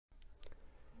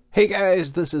Hey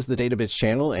guys, this is the Databits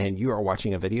channel and you are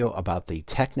watching a video about the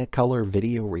Technicolor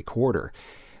video recorder.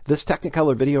 This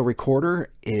Technicolor video recorder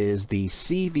is the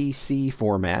CVC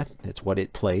format. It's what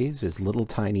it plays, is little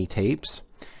tiny tapes.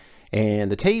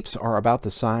 And the tapes are about the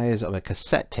size of a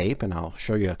cassette tape, and I'll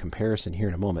show you a comparison here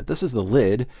in a moment. This is the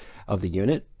lid of the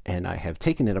unit, and I have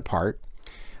taken it apart.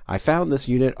 I found this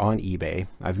unit on eBay.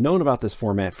 I've known about this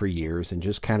format for years and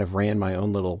just kind of ran my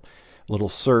own little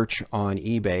search on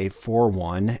eBay for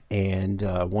one, and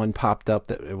one popped up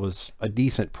that it was a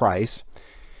decent price,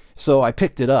 so I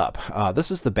picked it up. This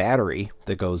is the battery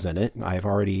that goes in it. I've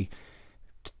already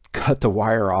cut the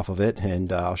wire off of it,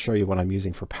 and I'll show you what I'm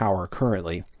using for power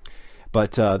currently.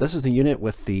 But this is the unit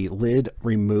with the lid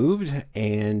removed,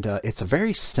 and it's a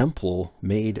very simple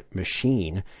made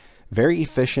machine, very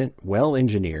efficient, well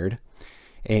engineered.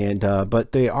 And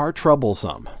but they are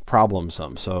troublesome.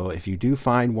 So if you do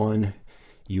find one,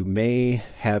 you may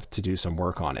have to do some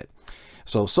work on it.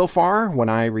 So far, when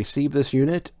I received this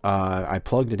unit, I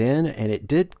plugged it in, and it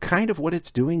did kind of what it's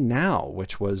doing now,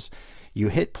 which was you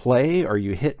hit play, or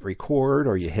you hit record,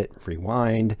 or you hit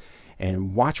rewind,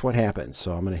 and watch what happens.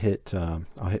 So I'm going to hit,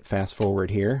 I'll hit fast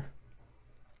forward here.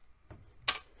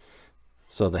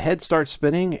 So the head starts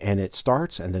spinning, and it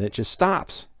starts, and then it just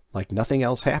stops. Like nothing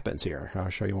else happens here. I'll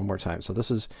show you one more time. So this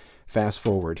is fast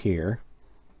forward here.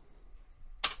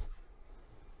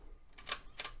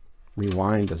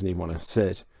 Rewind doesn't even want to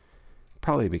sit,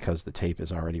 probably because the tape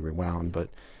is already rewound. But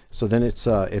so then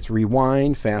it's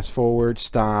rewind, fast forward,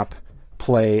 stop,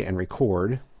 play, and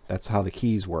record. That's how the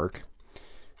keys work.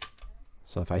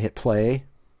 So if I hit play,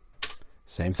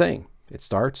 same thing. It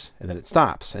starts and then it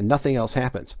stops, and nothing else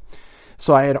happens.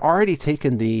 So I had already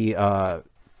taken the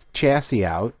chassis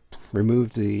out,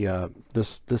 removed the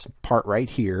this part right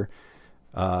here,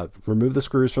 removed the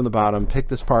screws from the bottom, picked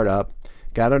this part up,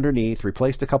 got underneath,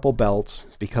 replaced a couple belts,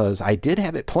 because I did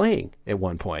have it playing at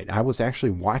one point. I was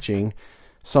actually watching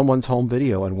someone's home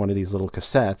video on one of these little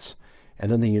cassettes, and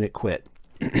then the unit quit.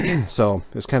 So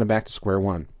it was kind of back to square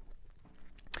one.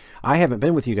 I haven't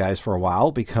been with you guys for a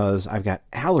while because I've got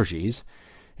allergies,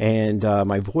 and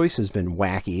my voice has been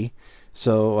wacky.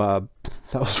 So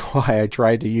that was why I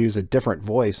tried to use a different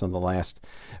voice on the last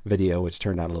video, which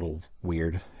turned out a little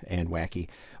weird and wacky.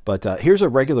 But here's a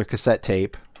regular cassette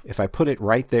tape. If I put it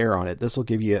right there on it, this will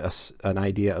give you an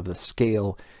idea of the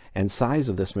scale and size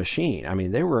of this machine. I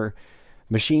mean, there were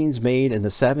machines made in the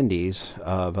 70s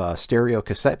of stereo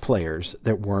cassette players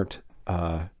that weren't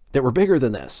that were bigger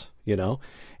than this, you know.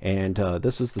 And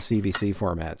this is the CVC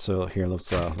format. So here,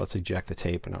 let's eject the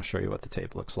tape, and I'll show you what the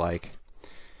tape looks like.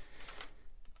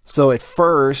 So at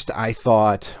first I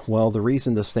thought, well, the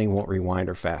reason this thing won't rewind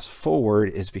or fast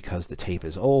forward is because the tape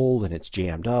is old and it's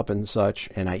jammed up and such.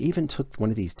 And I even took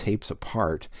one of these tapes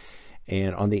apart,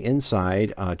 and on the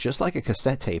inside, just like a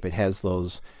cassette tape, it has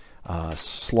those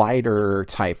slider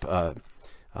type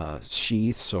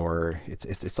sheaths, or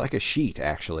it's like a sheet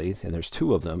actually, and there's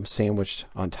two of them sandwiched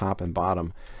on top and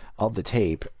bottom of the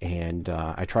tape. And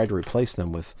I tried to replace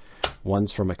them with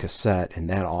ones from a cassette, and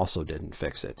that also didn't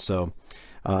fix it. So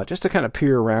just to kind of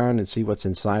peer around and see what's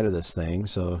inside of this thing.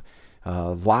 So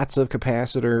lots of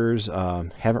capacitors,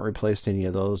 haven't replaced any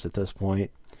of those at this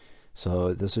point.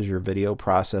 So this is your video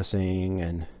processing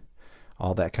and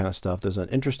all that kind of stuff. There's an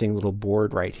interesting little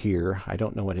board right here. I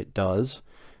don't know what it does,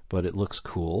 but it looks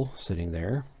cool sitting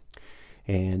there.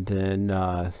 And then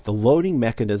the loading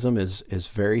mechanism is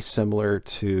very similar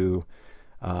to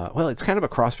well, it's kind of a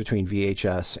cross between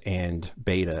VHS and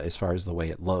beta as far as the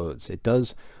way it loads. It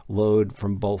does load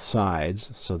from both sides.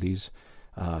 So these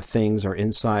things are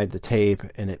inside the tape,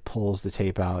 and it pulls the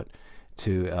tape out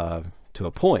to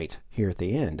a point here at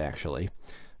the end, actually.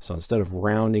 So instead of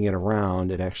rounding it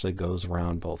around, it actually goes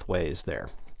around both ways there.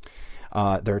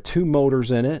 There are two motors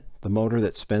in it. The motor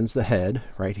that spins the head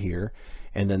right here,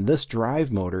 and then this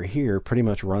drive motor here pretty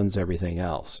much runs everything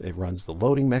else. It runs the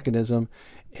loading mechanism.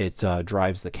 It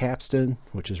drives the capstan,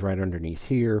 which is right underneath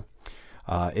here.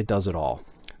 It does it all.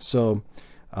 So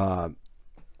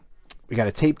we got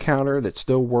a tape counter that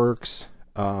still works.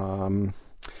 As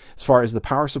far as the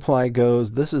power supply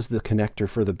goes, this is the connector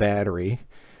for the battery,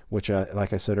 which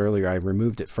like I said earlier, I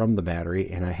removed it from the battery,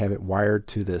 and I have it wired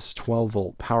to this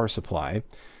 12-volt power supply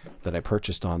that I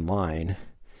purchased online.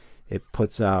 It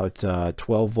puts out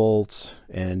 12 volts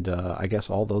and I guess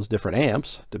all those different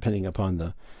amps, depending upon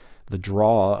the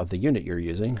draw of the unit you're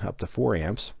using, up to 4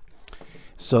 amps.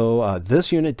 So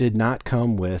this unit did not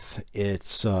come with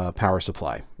its power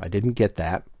supply. I didn't get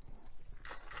that.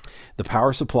 The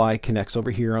power supply connects over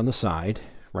here on the side,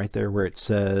 right there where it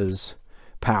says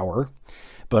power.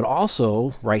 But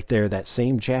also right there, that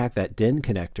same jack, that DIN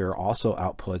connector, also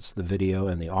outputs the video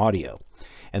and the audio.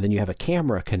 And then you have a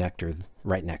camera connector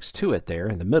right next to it there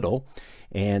in the middle.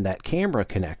 And that camera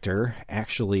connector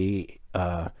actually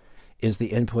is the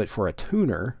input for a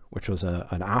tuner, which was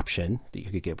an option that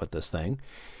you could get with this thing.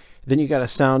 Then you got a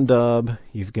sound dub,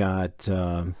 you've got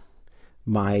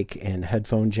mic and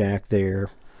headphone jack there,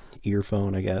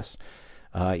 earphone, I guess.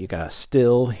 You got a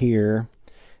still here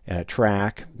and a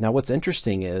track. Now what's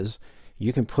interesting is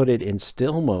you can put it in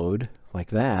still mode like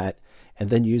that, and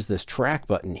then use this track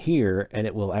button here, and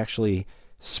it will actually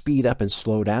speed up and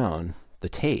slow down the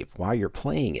tape while you're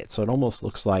playing it. So it almost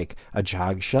looks like a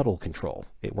jog shuttle control.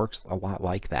 It works a lot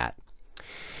like that.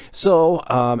 So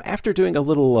after doing a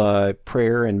little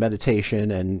prayer and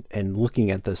meditation and looking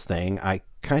at this thing, I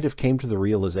kind of came to the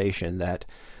realization that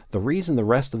the reason the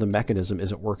rest of the mechanism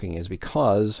isn't working is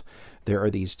because there are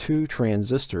these two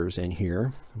transistors in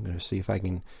here. I'm going to see if I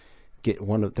can get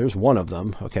one of, there's one of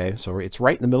them. Okay, so it's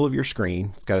right in the middle of your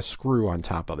screen. It's got a screw on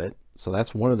top of it. So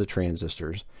that's one of the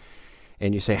transistors.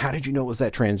 And you say, how did you know it was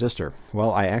that transistor?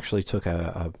 Well, I actually took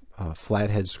a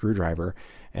flathead screwdriver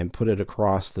and put it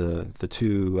across the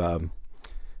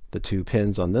two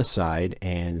pins on this side,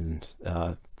 and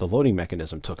the loading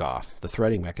mechanism took off, the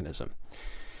threading mechanism.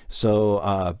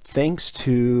 So thanks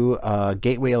to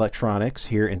Gateway Electronics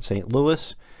here in St.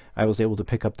 Louis, I was able to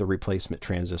pick up the replacement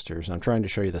transistors. I'm trying to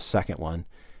show you the second one.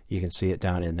 You can see it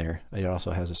down in there. It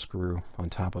also has a screw on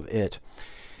top of it.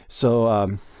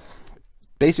 So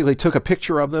basically took a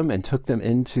picture of them and took them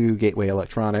into Gateway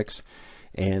Electronics,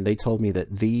 and they told me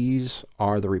that these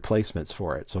are the replacements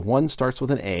for it. So one starts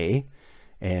with an A,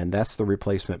 and that's the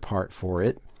replacement part for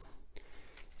it.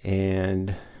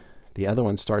 And the other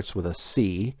one starts with a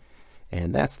C,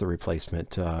 and that's the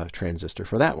replacement transistor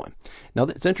for that one. Now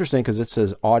it's interesting because it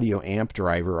says audio amp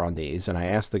driver on these, and I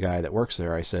asked the guy that works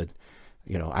there, I said,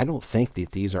 you know, I don't think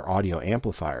that these are audio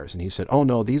amplifiers. And he said, oh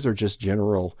no, these are just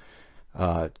general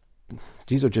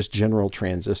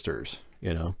transistors,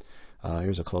 you know.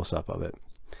 Here's a close-up of it.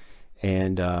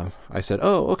 And I said,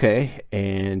 oh, okay.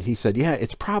 And he said, yeah,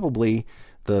 it's probably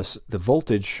the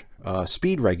voltage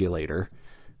speed regulator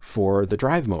for the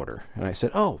drive motor. And I said,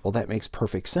 oh, well, that makes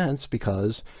perfect sense,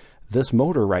 because this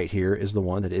motor right here is the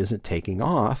one that isn't taking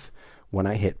off when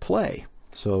I hit play.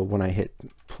 So when I hit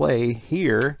play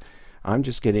here, I'm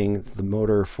just getting the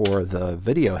motor for the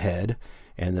video head,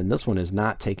 and then this one is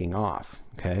not taking off.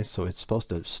 Okay, so it's supposed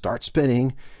to start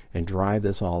spinning and drive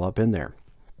this all up in there.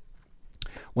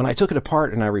 When I took it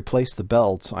apart and I replaced the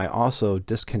belts, I also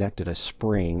disconnected a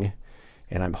spring,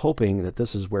 and I'm hoping that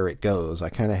this is where it goes. I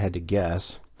kind of had to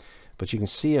guess, but you can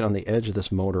see it on the edge of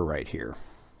this motor right here.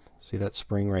 See that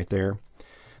spring right there?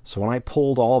 So when I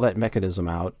pulled all that mechanism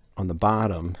out on the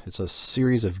bottom, it's a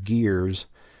series of gears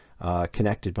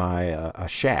connected by a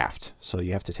shaft. So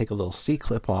you have to take a little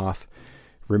C-clip off,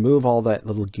 remove all that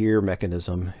little gear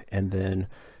mechanism, and then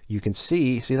you can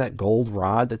see that gold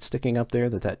rod that's sticking up there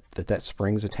that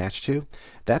spring's attached to?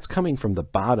 That's coming from the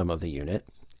bottom of the unit,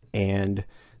 and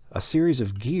a series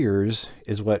of gears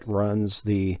is what runs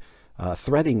the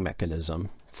threading mechanism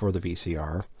for the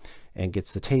VCR and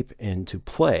gets the tape into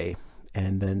play.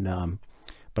 And then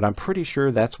but I'm pretty sure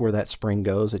that's where that spring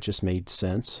goes. It just made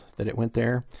sense that it went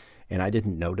there, and I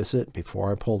didn't notice it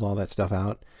before I pulled all that stuff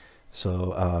out.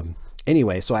 So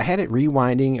anyway, so I had it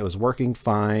rewinding. It was working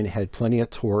fine. It had plenty of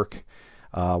torque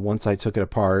once I took it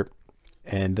apart.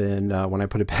 And then when I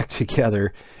put it back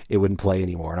together, it wouldn't play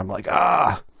anymore. And I'm like,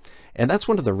 ah! And that's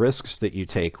one of the risks that you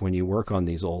take when you work on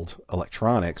these old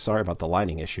electronics. Sorry about the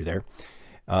lighting issue there.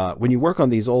 When you work on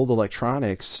these old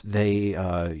electronics,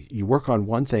 you work on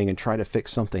one thing and try to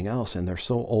fix something else, and they're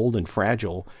so old and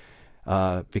fragile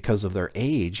because of their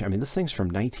age. I mean, this thing's from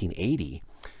 1980.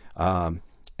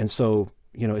 And so,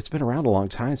 you know, it's been around a long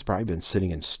time. It's probably been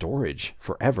sitting in storage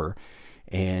forever.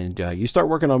 And you start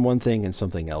working on one thing and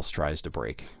something else tries to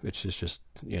break, which is just,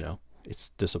 you know,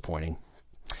 it's disappointing.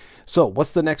 So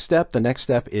what's the next step? The next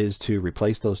step is to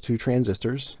replace those two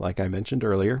transistors, like I mentioned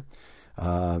earlier.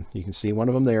 You can see one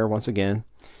of them there once again.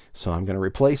 So I'm going to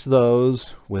replace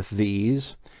those with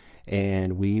these,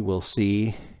 and we will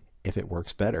see if it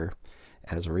works better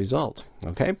as a result.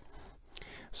 Okay?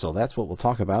 So that's what we'll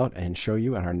talk about and show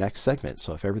you in our next segment.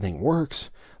 So if everything works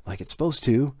like it's supposed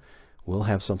to, we'll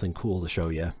have something cool to show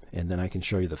you, and then I can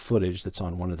show you the footage that's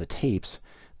on one of the tapes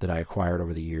that I acquired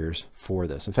over the years for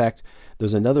this. In fact,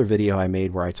 there's another video I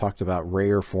made where I talked about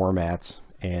rare formats,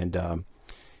 and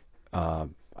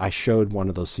I showed one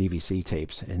of those CVC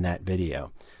tapes in that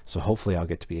video. So hopefully I'll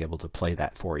get to be able to play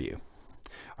that for you.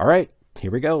 All right,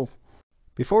 here we go.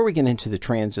 Before we get into the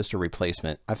transistor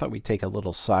replacement, I thought we'd take a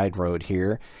little side road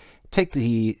here, take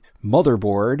the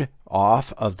motherboard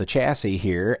off of the chassis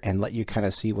here and let you kind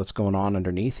of see what's going on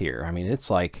underneath here. I mean, it's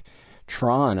like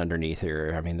Tron underneath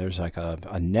here. I mean, there's like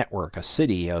a network, a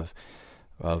city of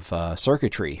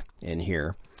circuitry in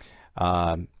here.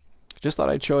 Just thought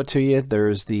I'd show it to you.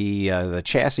 There's the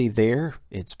chassis there.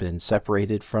 It's been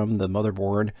separated from the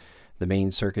motherboard, the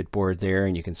main circuit board there,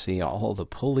 and you can see all the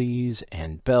pulleys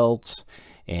and belts.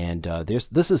 And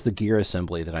this is the gear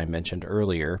assembly that I mentioned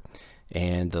earlier,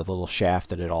 and the little shaft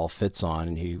that it all fits on.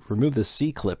 And you remove the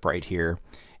C-clip right here,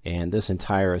 and this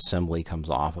entire assembly comes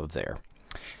off of there.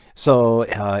 So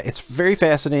it's very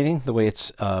fascinating the way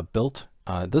it's built.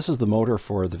 This is the motor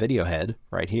for the video head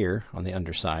right here on the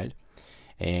underside.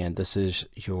 And this is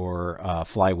your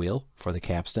flywheel for the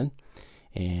capstan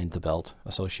and the belt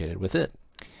associated with it.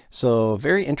 So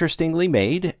very interestingly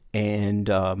made, and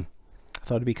I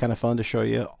thought it'd be kind of fun to show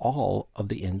you all of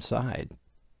the inside.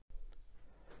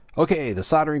 Okay, the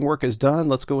soldering work is done.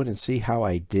 Let's go in and see how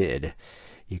I did.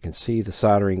 You can see the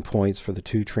soldering points for the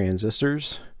two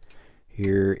transistors.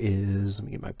 Here is, let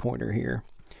me get my pointer here.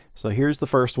 So here's the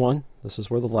first one. This is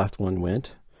where the left one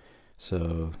went.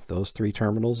 So those three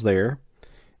terminals there.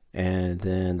 And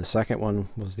then the second one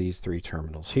was these three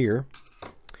terminals here.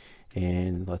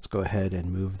 And let's go ahead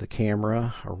and move the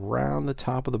camera around the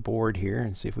top of the board here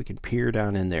and see if we can peer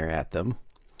down in there at them.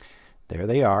 There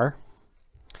they are.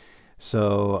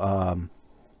 So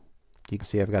you can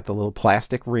see I've got the little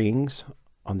plastic rings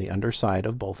on the underside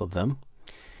of both of them.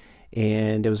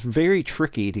 And it was very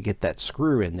tricky to get that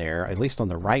screw in there, at least on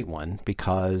the right one,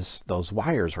 because those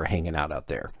wires were hanging out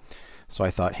there. So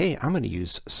I thought, hey, I'm going to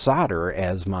use solder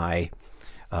as my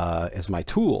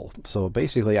tool. So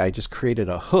basically I just created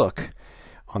a hook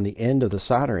on the end of the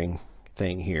soldering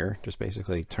thing here, just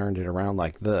basically turned it around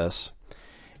like this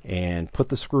and put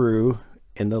the screw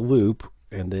in the loop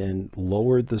and then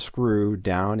lowered the screw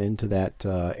down into that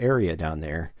area down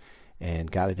there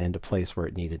and got it into place where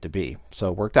it needed to be. So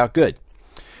it worked out good.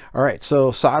 All right,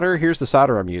 so solder, here's the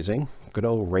solder I'm using. Good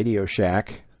old Radio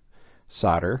Shack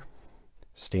solder,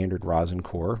 standard rosin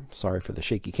core. Sorry for the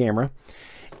shaky camera.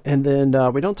 And then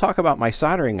we don't talk about my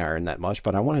soldering iron that much,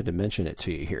 but I wanted to mention it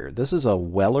to you here. This is a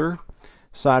Weller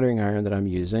soldering iron that I'm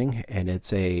using, and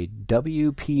it's a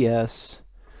WPS.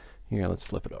 Here, let's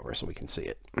flip it over so we can see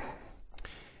it.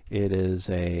 It is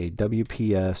a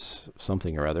WPS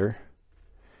something or other.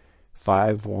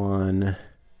 WPS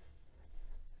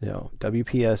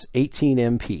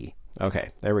 18MP. Okay,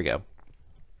 there we go.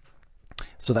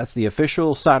 So that's the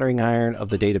official soldering iron of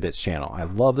the databits channel. I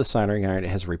love the soldering iron. It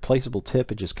has a replaceable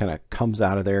tip. It just kind of comes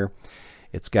out of there.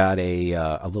 It's got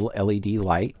a little LED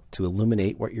light to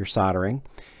illuminate what you're soldering.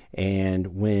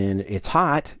 And when it's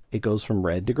hot, it goes from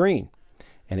red to green.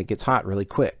 And it gets hot really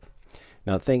quick.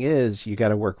 Now the thing is, you got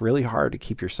to work really hard to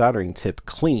keep your soldering tip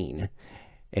clean.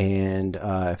 And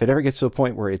if it ever gets to a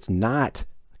point where it's not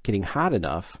getting hot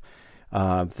enough,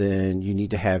 then you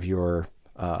need to have your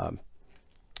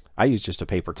I use just a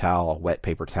paper towel, a wet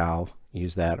paper towel.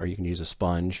 Use that, or you can use a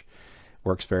sponge.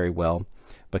 Works very well.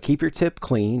 But keep your tip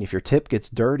clean. If your tip gets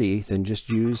dirty, then just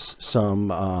use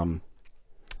some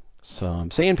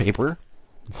sandpaper,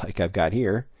 like I've got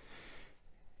here,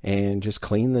 and just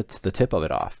clean the tip of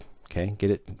it off. Okay,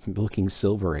 get it looking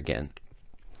silver again.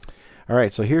 All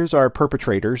right, so here's our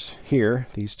perpetrators here.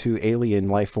 These two alien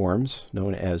life forms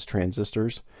known as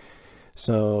transistors.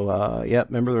 So, yeah,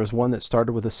 remember there was one that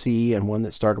started with a C and one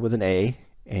that started with an A,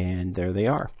 and there they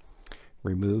are,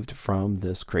 removed from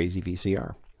this crazy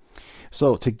VCR.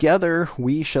 So together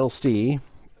we shall see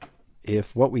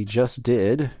if what we just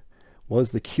did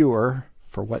was the cure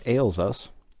for what ails us,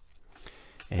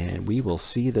 and we will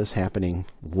see this happening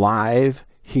live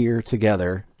here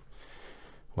together.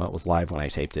 Well, it was live when I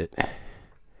taped it.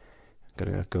 I'm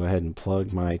gonna go ahead and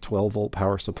plug my 12-volt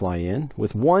power supply in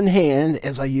with one hand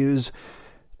as I use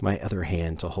my other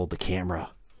hand to hold the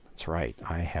camera. That's right,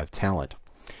 I have talent.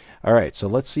 All right, so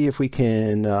let's see if we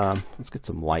can, let's get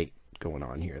some light going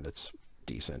on here that's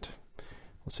decent.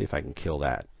 Let's see if I can kill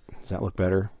that. Does that look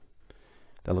better?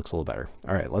 That looks a little better.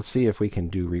 All right, let's see if we can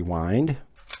do rewind.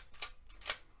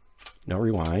 No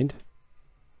rewind.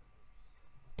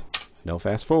 No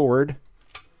fast forward.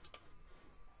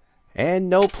 And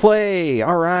no play.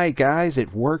 All right, guys,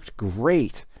 it worked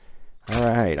great. All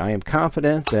right, I am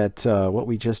confident that what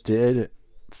we just did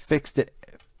fixed it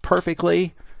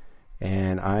perfectly,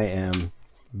 and I am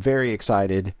very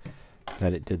excited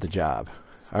that it did the job.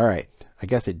 All right, I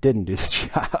guess it didn't do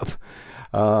the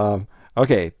job.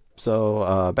 Okay,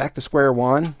 so back to square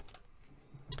one.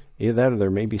 Either that or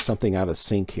there may be something out of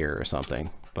sync here or something,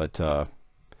 but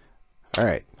All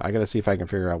right, I gotta see if I can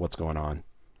figure out what's going on.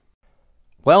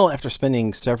 Well, after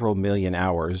spending several million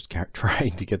hours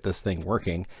trying to get this thing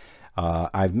working,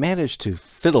 I've managed to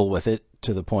fiddle with it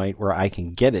to the point where I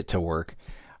can get it to work,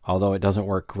 although it doesn't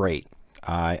work great.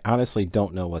 I honestly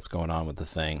don't know what's going on with the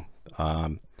thing,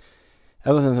 other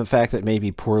than the fact that it may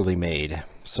be poorly made.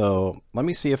 So let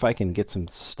me see if I can get some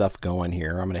stuff going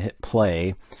here. I'm going to hit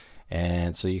play,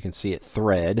 and so you can see it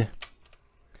thread.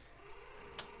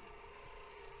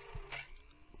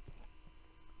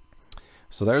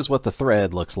 So there's what the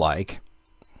thread looks like.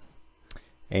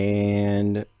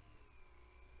 And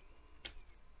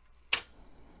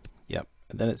yep,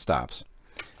 and then it stops.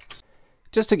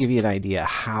 Just to give you an idea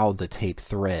how the tape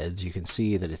threads, you can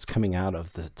see that it's coming out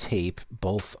of the tape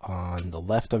both on the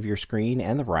left of your screen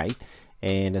and the right.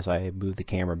 And as I move the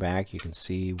camera back, you can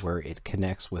see where it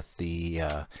connects with the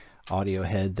audio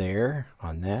head there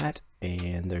on that.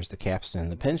 And there's the capstan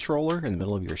and the pinch roller in the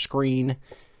middle of your screen,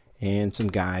 and some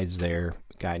guides there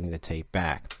guiding the tape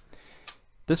back.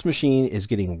 This machine is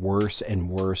getting worse and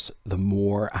worse the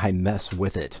more I mess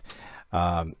with it.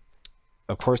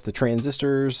 Of course, the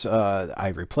transistors, I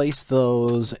replaced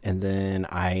those, and then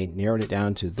I narrowed it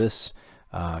down to this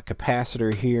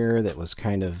capacitor here that was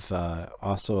kind of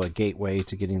also a gateway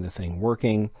to getting the thing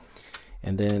working.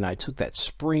 And then I took that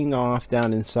spring off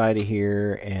down inside of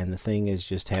here, and the thing is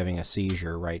just having a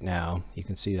seizure right now. You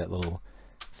can see that little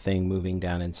thing moving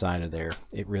down inside of there.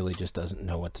 It really just doesn't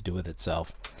know what to do with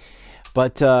itself.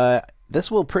 But this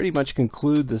will pretty much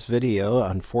conclude this video.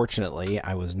 Unfortunately,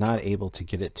 I was not able to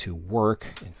get it to work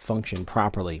and function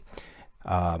properly.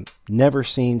 Never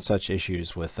seen such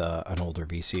issues with an older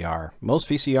VCR. Most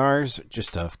VCRs,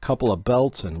 just a couple of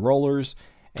belts and rollers,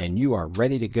 and you are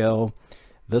ready to go.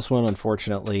 This one,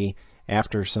 unfortunately,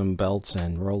 after some belts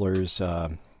and rollers,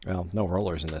 well, no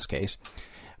rollers in this case,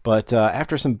 but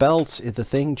after some belts, the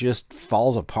thing just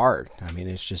falls apart. I mean,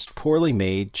 it's just poorly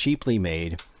made, cheaply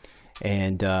made,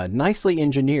 and nicely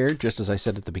engineered, just as I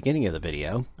said at the beginning of the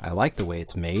video. I like the way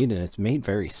it's made, and it's made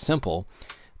very simple,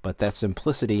 but that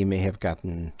simplicity may have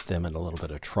gotten them in a little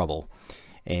bit of trouble,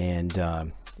 and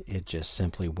it just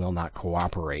simply will not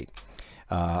cooperate.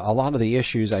 A lot of the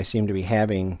issues I seem to be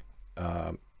having,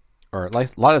 or a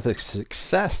lot of the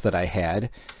success that I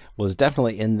had, was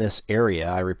definitely in this area.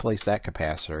 I replaced that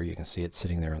capacitor. You can see it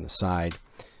sitting there on the side.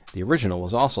 The original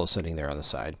was also sitting there on the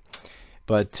side.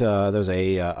 But there's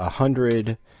a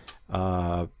 100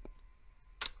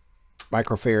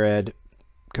 microfarad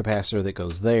capacitor that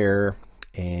goes there,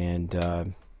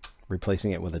 and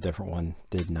replacing it with a different one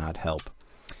did not help.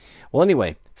 Well,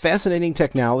 anyway, fascinating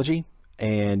technology.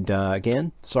 And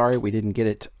again, sorry we didn't get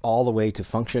it all the way to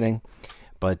functioning,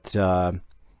 but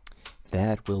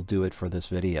that will do it for this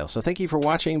video. So thank you for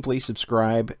watching. Please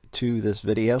subscribe to this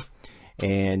video.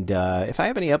 And if I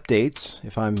have any updates,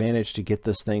 if I manage to get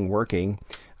this thing working,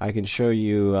 I can show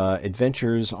you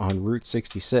adventures on Route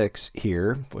 66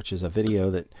 here, which is a video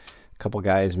that a couple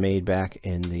guys made back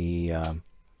in the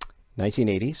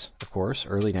 1980s, of course,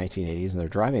 early 1980s, and they're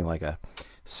driving like a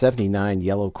 79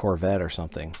 yellow Corvette or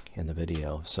something in the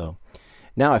video. So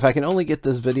now if I can only get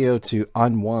this video to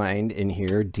unwind in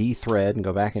here, de-thread, and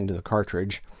go back into the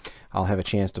cartridge, I'll have a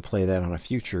chance to play that on a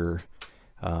future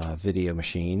video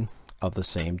machine of the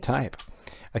same type.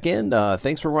 Again,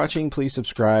 thanks for watching. Please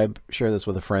subscribe, share this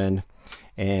with a friend,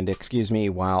 and excuse me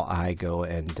while I go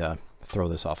and throw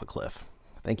this off a cliff.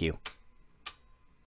 Thank you.